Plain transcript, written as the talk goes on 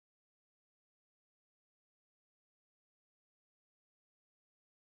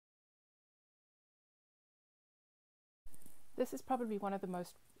This is probably one of the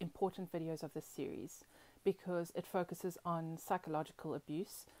most important videos of this series because it focuses on psychological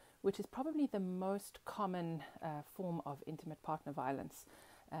abuse, which is probably the most common form of intimate partner violence.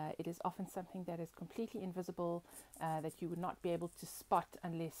 It is often something that is completely invisible, that you would not be able to spot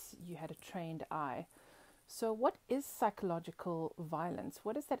unless you had a trained eye. So what is psychological violence?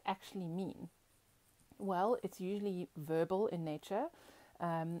 What does that actually mean? Well, it's usually verbal in nature.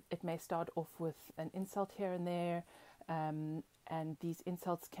 It may start off with an insult here and there, and these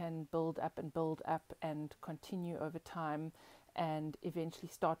insults can build up and continue over time and eventually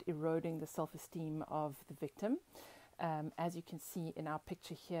start eroding the self-esteem of the victim. As you can see in our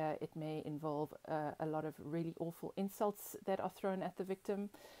picture here, it may involve a lot of really awful insults that are thrown at the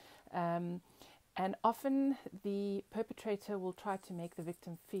victim. And often the perpetrator will try to make the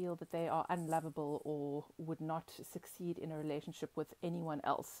victim feel that they are unlovable or would not succeed in a relationship with anyone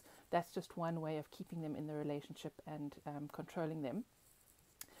else. That's just one way of keeping them in the relationship and controlling them.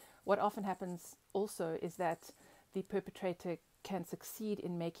 What often happens also is that the perpetrator can succeed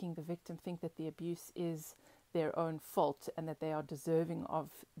in making the victim think that the abuse is their own fault and that they are deserving of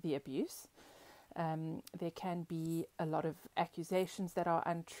the abuse. There can be a lot of accusations that are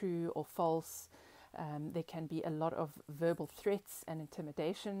untrue or false. There can be a lot of verbal threats and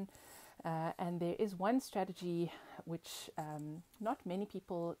intimidation. And there is one strategy which not many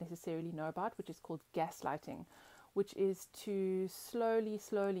people necessarily know about, which is called gaslighting, which is to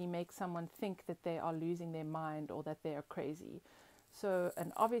slowly make someone think that they are losing their mind or that they are crazy. So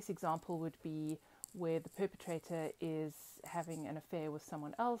an obvious example would be where the perpetrator is having an affair with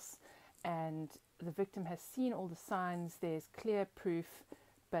someone else and the victim has seen all the signs, there's clear proof,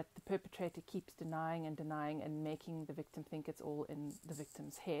 but the perpetrator keeps denying and making the victim think it's all in the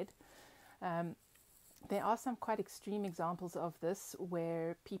victim's head. There are some quite extreme examples of this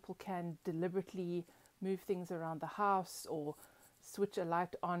where people can deliberately move things around the house or switch a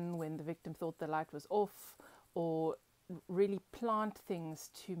light on when the victim thought the light was off, or really plant things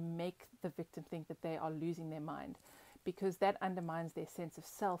to make the victim think that they are losing their mind, because that undermines their sense of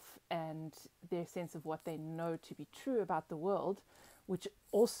self and their sense of what they know to be true about the world, which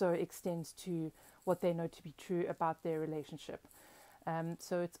also extends to what they know to be true about their relationship.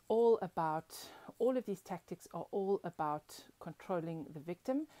 So it's all of these tactics are all about controlling the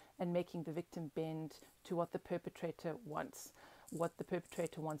victim and making the victim bend to what the perpetrator wants. What the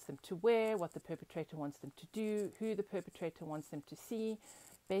perpetrator wants them to wear, what the perpetrator wants them to do, who the perpetrator wants them to see.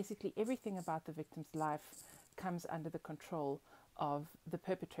 Basically, everything about the victim's life comes under the control of the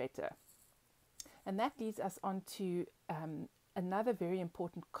perpetrator. And that leads us on to another very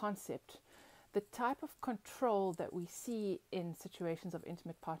important concept. The type of control that we see in situations of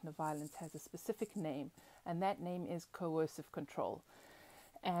intimate partner violence has a specific name, and that name is coercive control.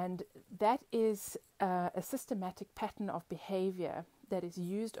 And that is a systematic pattern of behavior that is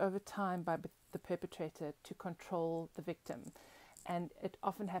used over time by the perpetrator to control the victim. And it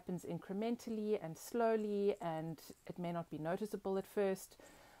often happens incrementally and slowly, and it may not be noticeable at first,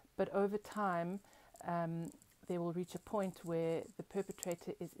 but over time they will reach a point where the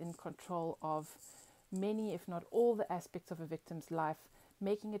perpetrator is in control of many, if not all, the aspects of a victim's life,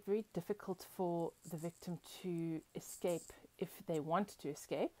 making it very difficult for the victim to escape if they want to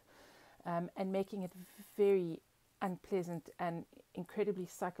escape, and making it very unpleasant and incredibly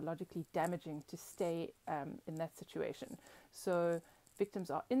psychologically damaging to stay in that situation. So victims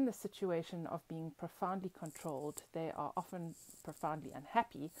are in the situation of being profoundly controlled. They are often profoundly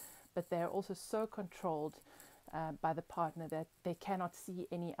unhappy, but they are also so controlled by the partner that they cannot see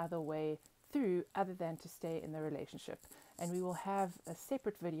any other way through other than to stay in the relationship. And we will have a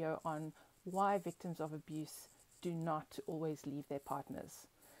separate video on why victims of abuse do not always leave their partners.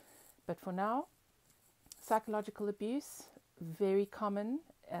 But for now, psychological abuse, very common,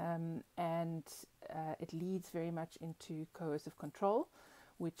 and it leads very much into coercive control,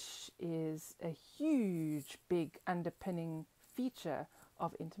 which is a huge, big underpinning feature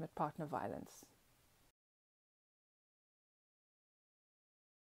of intimate partner violence.